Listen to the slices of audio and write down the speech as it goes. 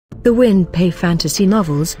the WinPay Fantasy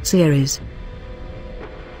Novels series.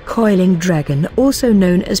 Coiling Dragon, also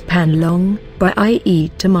known as Panlong, by I.e.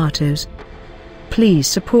 Tomatoes. Please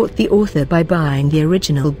support the author by buying the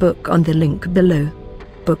original book on the link below.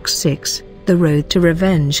 Book 6, The Road to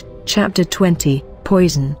Revenge, Chapter 20,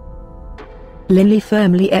 Poison. Linley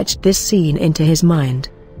firmly etched this scene into his mind.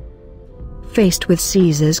 Faced with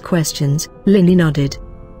Caesar's questions, Linley nodded.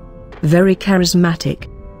 Very charismatic.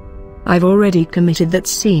 I've already committed that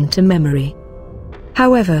scene to memory.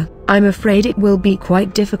 However, I'm afraid it will be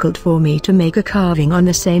quite difficult for me to make a carving on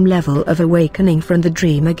the same level of awakening from the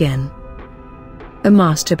dream again. A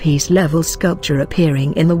masterpiece-level sculpture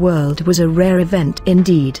appearing in the world was a rare event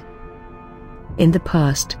indeed. In the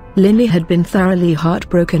past, Linley had been thoroughly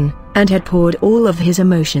heartbroken, and had poured all of his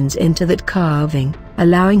emotions into that carving,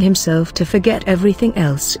 allowing himself to forget everything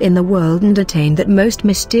else in the world and attain that most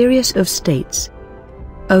mysterious of states.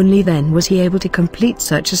 Only then was he able to complete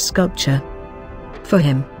such a sculpture. For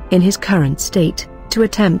him, in his current state, to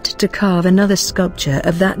attempt to carve another sculpture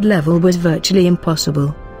of that level was virtually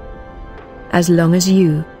impossible. As long as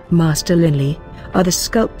you, Master Linley, are the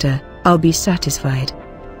sculptor, I'll be satisfied.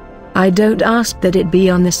 I don't ask that it be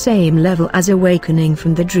on the same level as awakening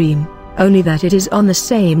from the dream, only that it is on the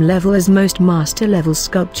same level as most master-level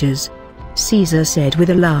sculptures, Caesar said with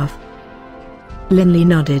a laugh. Linley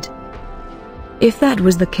nodded. If that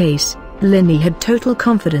was the case, Linley had total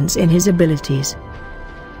confidence in his abilities.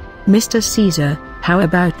 Mr. Caesar, how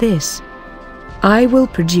about this? I will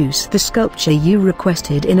produce the sculpture you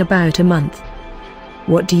requested in about a month.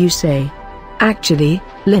 What do you say? Actually,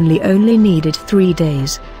 Linley only needed 3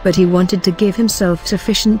 days, but he wanted to give himself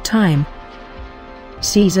sufficient time.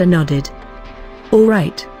 Caesar nodded. All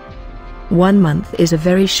right. 1 month is a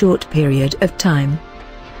very short period of time.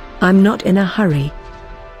 I'm not in a hurry.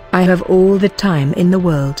 I have all the time in the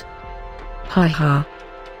world. Ha ha.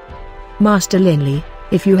 Master Linley,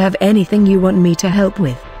 if you have anything you want me to help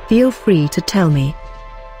with, feel free to tell me.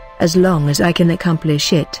 As long as I can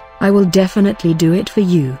accomplish it, I will definitely do it for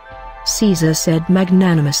you, Caesar said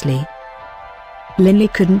magnanimously. Linley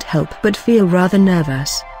couldn't help but feel rather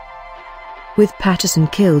nervous. With Patterson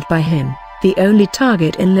killed by him, the only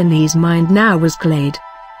target in Linley's mind now was Clade.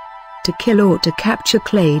 To kill or to capture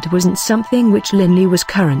Clade wasn't something which Linley was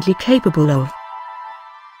currently capable of.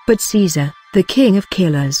 But Caesar, the king of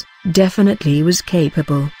killers, definitely was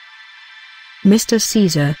capable. Mr.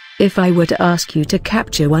 Caesar, if I were to ask you to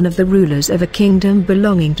capture one of the rulers of a kingdom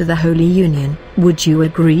belonging to the Holy Union, would you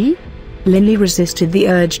agree? Linley resisted the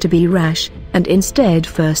urge to be rash, and instead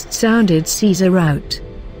first sounded Caesar out.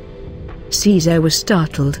 Caesar was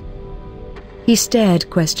startled. He stared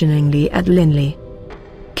questioningly at Linley.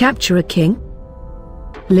 Capture a king?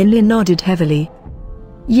 Linley nodded heavily.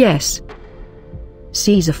 Yes.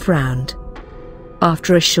 Caesar frowned.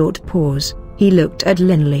 After a short pause, he looked at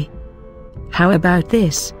Linley. How about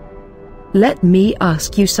this? Let me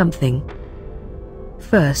ask you something.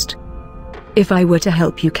 First, if I were to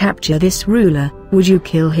help you capture this ruler, would you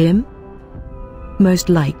kill him? Most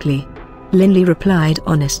likely, Linley replied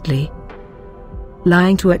honestly.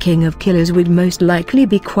 Lying to a king of killers would most likely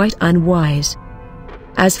be quite unwise.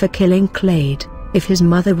 As for killing Clade, if his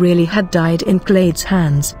mother really had died in Clade's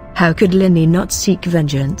hands, how could Linley not seek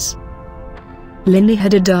vengeance? Linley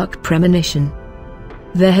had a dark premonition.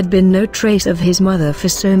 There had been no trace of his mother for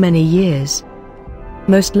so many years.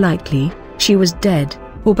 Most likely, she was dead,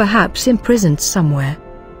 or perhaps imprisoned somewhere.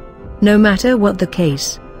 No matter what the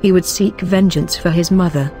case, he would seek vengeance for his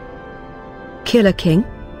mother. Kill a king?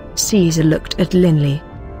 Caesar looked at Linley.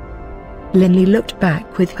 Linley looked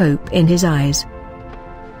back with hope in his eyes.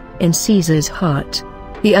 In Caesar's heart,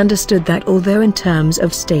 he understood that although in terms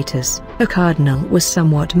of status, a cardinal was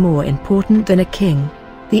somewhat more important than a king,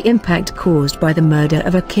 the impact caused by the murder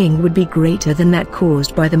of a king would be greater than that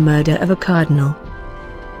caused by the murder of a cardinal.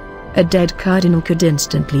 A dead cardinal could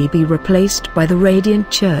instantly be replaced by the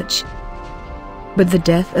Radiant Church. But the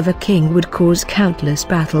death of a king would cause countless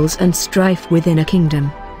battles and strife within a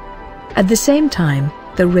kingdom. At the same time,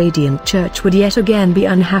 the Radiant Church would yet again be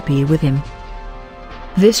unhappy with him.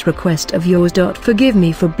 This request of yours, forgive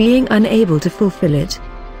me for being unable to fulfill it.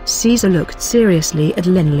 Caesar looked seriously at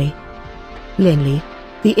Linley. Linley,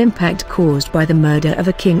 the impact caused by the murder of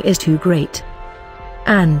a king is too great.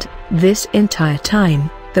 And, this entire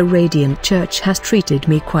time, the Radiant Church has treated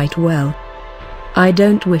me quite well. I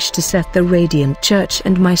don't wish to set the Radiant Church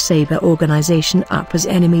and my Saber organization up as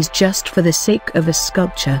enemies just for the sake of a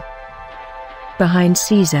sculpture. Behind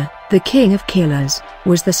Caesar, the king of killers,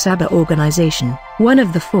 was the Saber organization, one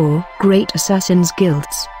of the 4 great assassins'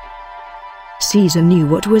 guilds. Caesar knew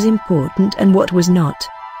what was important and what was not.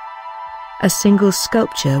 A single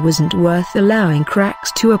sculpture wasn't worth allowing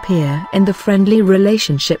cracks to appear in the friendly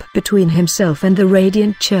relationship between himself and the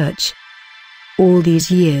Radiant Church. All these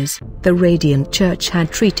years, the Radiant Church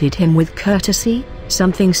had treated him with courtesy,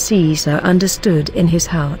 something Caesar understood in his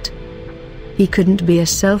heart. He couldn't be a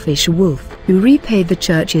selfish wolf who repaid the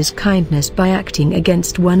Church's kindness by acting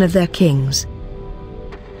against one of their kings.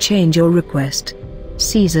 "Change your request,"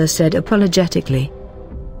 Caesar said apologetically.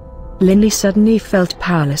 Linley suddenly felt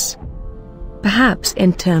powerless. Perhaps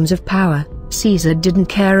in terms of power, Caesar didn't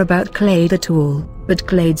care about Clade at all, but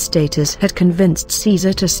Clade's status had convinced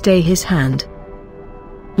Caesar to stay his hand.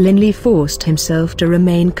 Linley forced himself to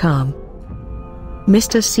remain calm.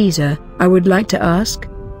 "Mr. Caesar, I would like to ask,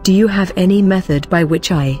 do you have any method by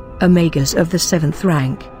which I, a magus of the 7th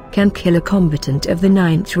rank, can kill a combatant of the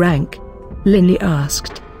 9th rank?" Linley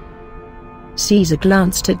asked. Caesar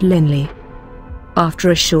glanced at Linley.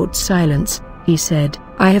 After a short silence, he said,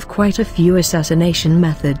 "I have quite a few assassination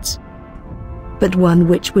methods. But one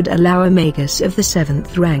which would allow a magus of the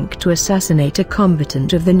 7th rank to assassinate a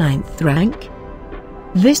combatant of the 9th rank?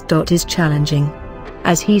 This is challenging."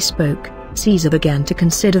 As he spoke, Caesar began to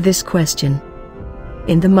consider this question.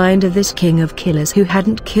 In the mind of this king of killers who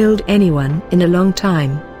hadn't killed anyone in a long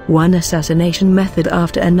time, one assassination method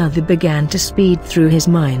after another began to speed through his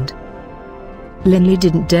mind. Linley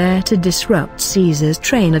didn't dare to disrupt Caesar's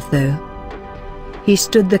train of thought. He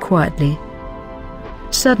stood there quietly.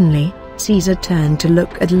 Suddenly, Caesar turned to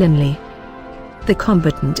look at Linley. "The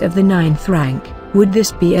combatant of the 9th rank, would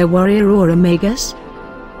this be a warrior or a magus?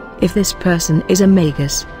 If this person is a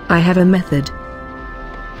magus, I have a method."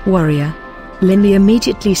 "Warrior," Linley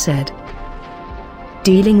immediately said.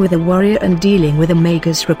 Dealing with a warrior and dealing with a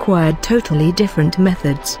magus required totally different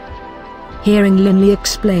methods. Hearing Linley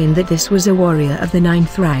explain that this was a warrior of the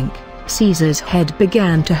 9th rank, Caesar's head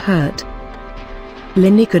began to hurt.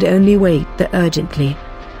 Linley could only wait there urgently.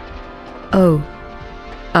 "Oh,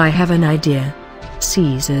 I have an idea."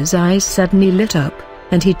 Caesar's eyes suddenly lit up,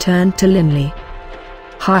 and he turned to Linley.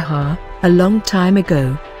 "Ha ha, a long time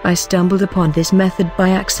ago, I stumbled upon this method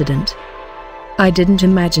by accident. I didn't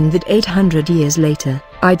imagine that 800 years later,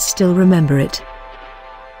 I'd still remember it."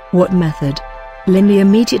 "What method?" Linley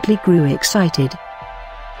immediately grew excited.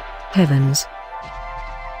 "Heavens!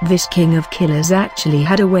 This king of killers actually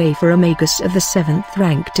had a way for a magus of the 7th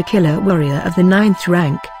rank to kill a warrior of the 9th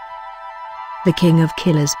rank. The king of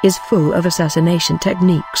killers is full of assassination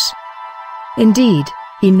techniques. Indeed,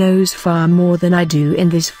 he knows far more than I do in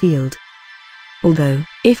this field. Although,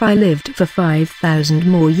 if I lived for 5,000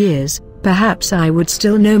 more years, perhaps I would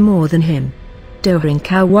still know more than him."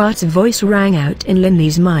 Dohring-Kawat's voice rang out in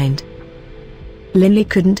Linley's mind. Linley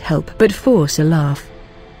couldn't help but force a laugh.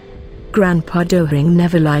 Grandpa Dohring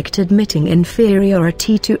never liked admitting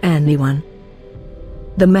inferiority to anyone.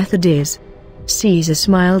 "The method is..." Caesar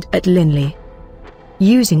smiled at Linley.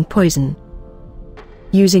 "Using poison."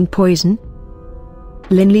 "Using poison?"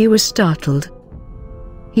 Linley was startled.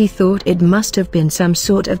 He thought it must have been some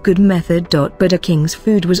sort of good method. But a king's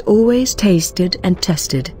food was always tasted and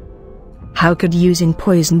tested. How could using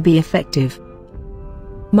poison be effective?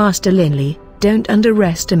 "Master Linley, don't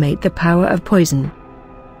underestimate the power of poison.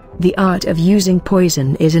 The art of using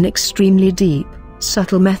poison is an extremely deep,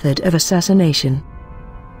 subtle method of assassination.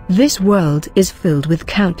 This world is filled with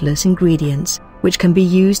countless ingredients, which can be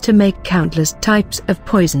used to make countless types of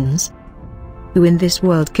poisons. Who in this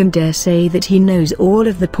world can dare say that he knows all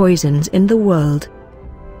of the poisons in the world?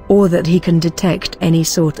 Or that he can detect any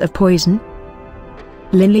sort of poison?"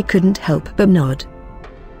 Linley couldn't help but nod.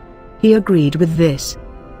 He agreed with this.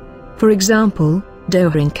 For example,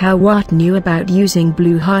 Dohring-Kawat knew about using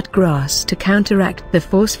blue heart grass to counteract the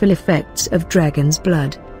forceful effects of dragon's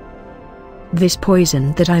blood. This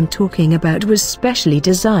poison that I'm talking about was specially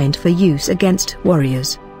designed for use against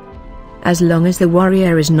warriors. As long as the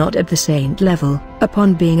warrior is not at the saint level,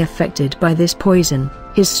 upon being affected by this poison,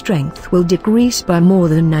 his strength will decrease by more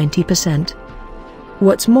than 90%.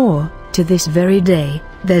 What's more, to this very day,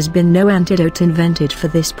 there's been no antidote invented for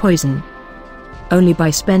this poison. Only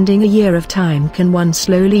by spending a year of time can one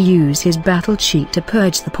slowly use his battle cheat to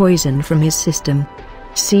purge the poison from his system.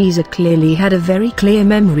 Caesar clearly had a very clear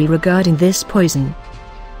memory regarding this poison.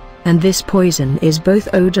 And this poison is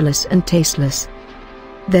both odorless and tasteless.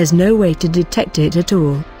 There's no way to detect it at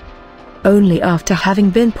all. Only after having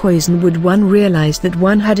been poisoned would one realize that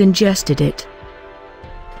one had ingested it.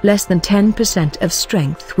 Less than 10% of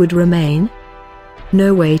strength would remain.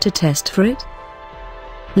 No way to test for it?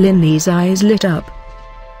 Linley's eyes lit up.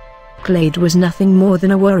 Clade was nothing more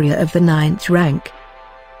than a warrior of the 9th rank.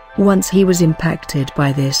 Once he was impacted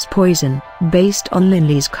by this poison, based on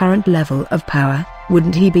Linley's current level of power,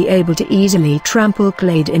 wouldn't he be able to easily trample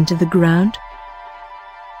Clade into the ground?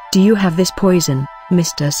 "Do you have this poison,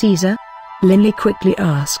 Mr. Caesar?" Linley quickly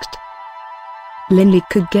asked. Linley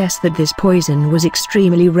could guess that this poison was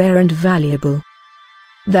extremely rare and valuable.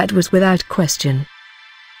 That was without question.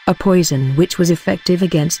 A poison which was effective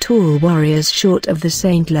against all warriors short of the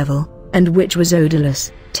saint level, and which was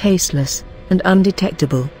odorless, tasteless, and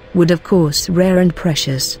undetectable, would of course rare and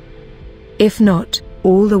precious. If not,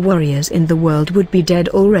 all the warriors in the world would be dead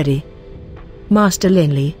already. "Master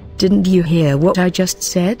Linley, didn't you hear what I just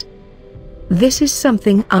said? This is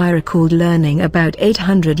something I recalled learning about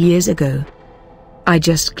 800 years ago. I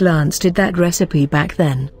just glanced at that recipe back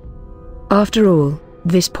then. After all,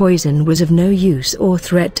 this poison was of no use or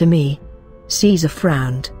threat to me." Caesar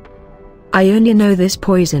frowned. "I only know this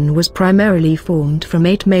poison was primarily formed from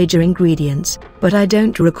 8 major ingredients, but I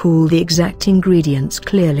don't recall the exact ingredients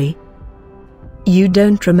clearly." "You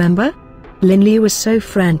don't remember?" Linley was so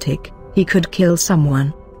frantic, he could kill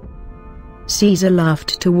someone. Caesar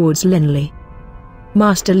laughed towards Linley.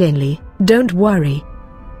 "Master Linley, don't worry.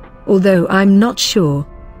 Although I'm not sure,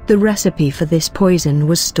 the recipe for this poison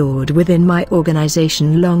was stored within my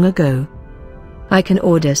organization long ago. I can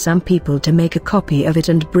order some people to make a copy of it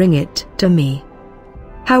and bring it to me.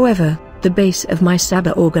 However, the base of my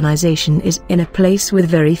Saba organization is in a place with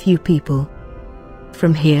very few people.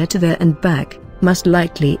 From here to there and back, most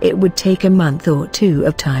likely it would take a month or 2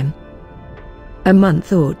 of time." "A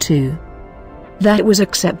month or 2. That was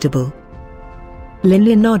acceptable."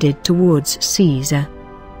 Linley nodded towards Caesar.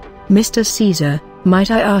 "Mr. Caesar,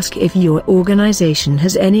 might I ask if your organization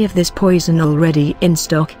has any of this poison already in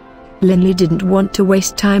stock?" Linley didn't want to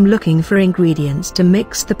waste time looking for ingredients to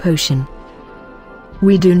mix the potion.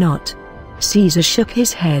 "We do not." Caesar shook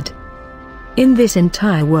his head. "In this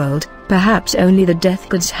entire world, perhaps only the Death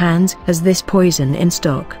God's Hands has this poison in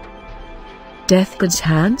stock." Death God's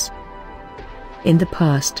Hands? In the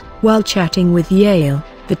past, while chatting with Yale,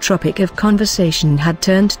 the topic of conversation had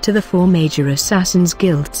turned to the 4 major assassins'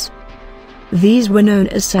 guilds. These were known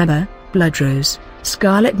as Saba, Bloodrose,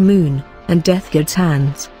 Scarlet Moon, and Death God's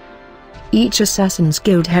Hands. Each assassin's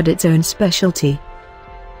guild had its own specialty.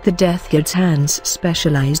 The Death God's Hands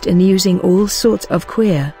specialized in using all sorts of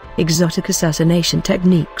queer, exotic assassination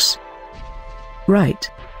techniques. Right.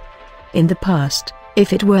 In the past,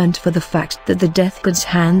 if it weren't for the fact that the Death God's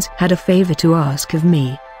Hands had a favor to ask of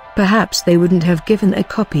me, perhaps they wouldn't have given a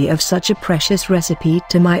copy of such a precious recipe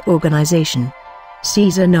to my organization.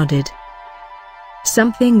 Caesar nodded.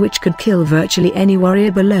 Something which could kill virtually any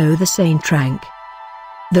warrior below the saint rank.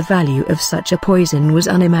 The value of such a poison was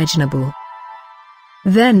unimaginable.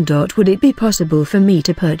 "Then would it be possible for me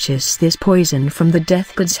to purchase this poison from the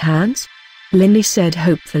Death God's Hands?" Linley said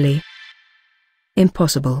hopefully.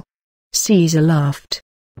 "Impossible." Caesar laughed.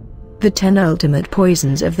 "The 10 ultimate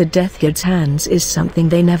poisons of the Death God's Hands is something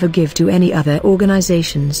they never give to any other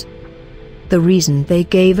organizations. The reason they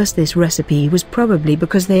gave us this recipe was probably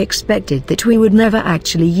because they expected that we would never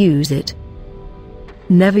actually use it."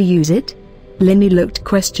 "Never use it?" Linley looked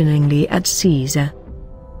questioningly at Caesar.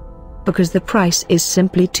 "Because the price is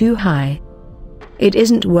simply too high. It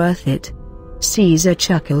isn't worth it." Caesar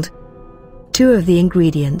chuckled. 2 of the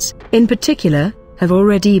ingredients, in particular, have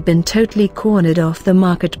already been totally cornered off the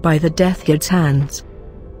market by the Death God's Hands.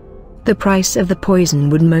 The price of the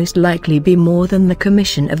poison would most likely be more than the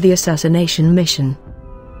commission of the assassination mission.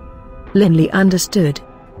 Linley understood.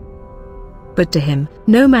 But to him,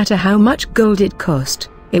 no matter how much gold it cost,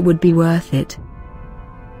 it would be worth it.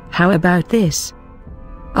 "How about this?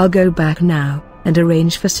 I'll go back now, and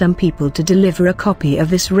arrange for some people to deliver a copy of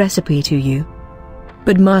this recipe to you.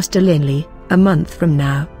 But Master Linley, a month from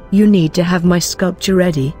now, you need to have my sculpture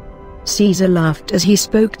ready." Caesar laughed as he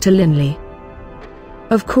spoke to Linley.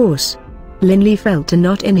 Of course. Linley felt a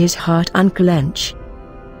knot in his heart unclench.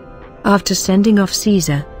 After sending off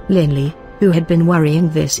Caesar, Linley, who had been worrying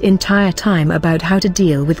this entire time about how to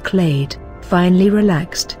deal with Clade, finally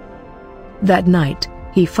relaxed. That night,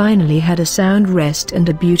 he finally had a sound rest and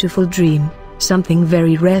a beautiful dream, something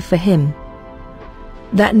very rare for him.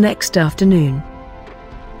 That next afternoon,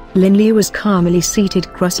 Linley was calmly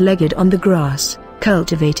seated cross-legged on the grass,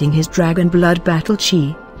 cultivating his Dragonblood battle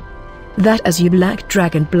chi. That as-you-black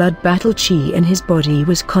Dragonblood battle chi in his body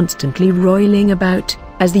was constantly roiling about,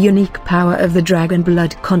 as the unique power of the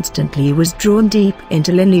Dragonblood constantly was drawn deep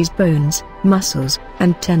into Linley's bones, muscles,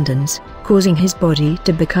 and tendons, causing his body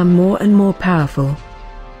to become more and more powerful.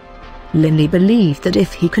 Linley believed that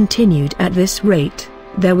if he continued at this rate,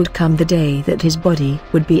 there would come the day that his body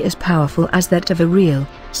would be as powerful as that of a real,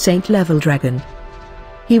 saint-level dragon.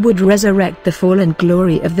 he would resurrect the fallen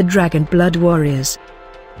glory of the Dragonblood Warriors.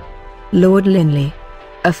 Lord Linley.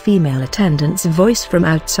 A female attendant's voice from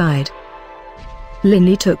outside.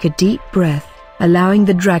 Linley took a deep breath, allowing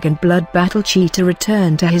the Dragonblood battle chi to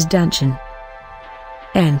return to his dungeon.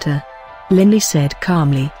 Enter, Linley said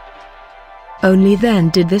calmly. Only then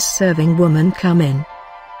did this serving woman come in.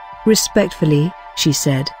 Respectfully, she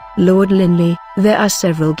said, Lord Linley, there are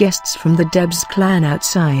several guests from the Debs clan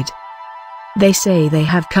outside. They say they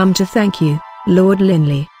have come to thank you, Lord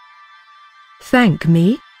Linley. Thank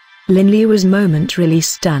me? Linley was momentarily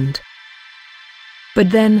stunned. But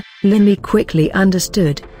then, Linley quickly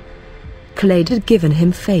understood. Clade had given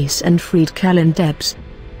him face and freed Callan Debs.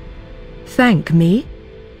 Thank me?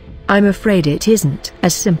 I'm afraid it isn't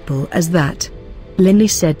as simple as that, Linley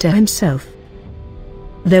said to himself.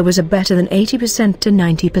 There was a better than 80% to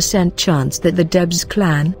 90% chance that the Debs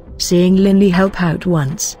clan, seeing Linley help out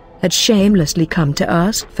once, had shamelessly come to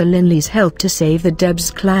ask for Linley's help to save the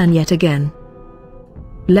Debs clan yet again.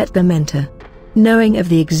 Let them enter. Knowing of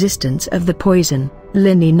the existence of the poison,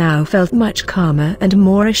 Linley now felt much calmer and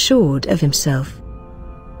more assured of himself.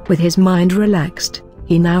 With his mind relaxed,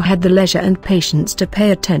 he now had the leisure and patience to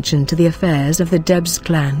pay attention to the affairs of the Debs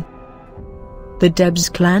clan. The Debs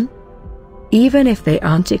clan? Even if they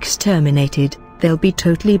aren't exterminated, they'll be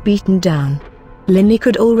totally beaten down. Linley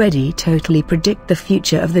could already totally predict the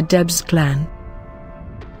future of the Debs clan.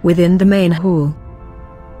 Within the main hall,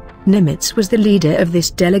 Nimitz was the leader of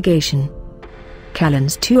this delegation.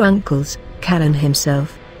 Callan's two uncles, Callan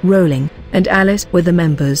himself, Rowling, and Alice were the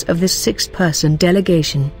members of this 6-person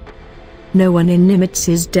delegation. No one in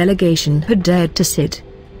Nimitz's delegation had dared to sit.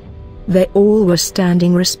 They all were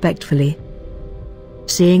standing respectfully.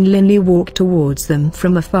 Seeing Linley walk towards them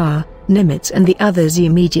from afar, Nimitz and the others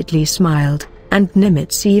immediately smiled, and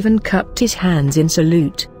Nimitz even cupped his hands in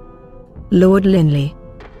salute. Lord Linley.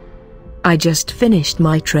 I just finished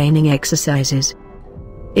my training exercises.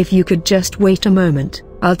 If you could just wait a moment,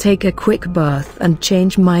 I'll take a quick bath and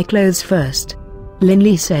change my clothes first,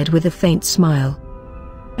 Linley said with a faint smile.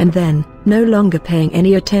 And then, no longer paying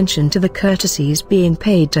any attention to the courtesies being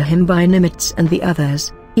paid to him by Nimitz and the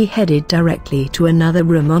others, he headed directly to another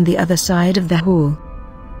room on the other side of the hall.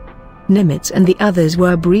 Nimitz and the others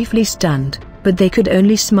were briefly stunned, but they could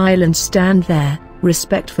only smile and stand there,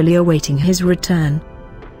 respectfully awaiting his return.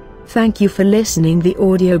 Thank you for listening the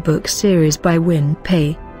audiobook series by Win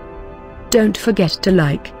Pei. Don't forget to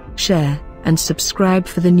like, share, and subscribe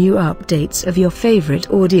for the new updates of your favorite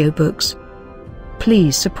audiobooks.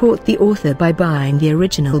 Please support the author by buying the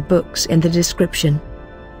original books in the description.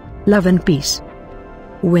 Love and peace.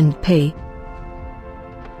 Win Pei.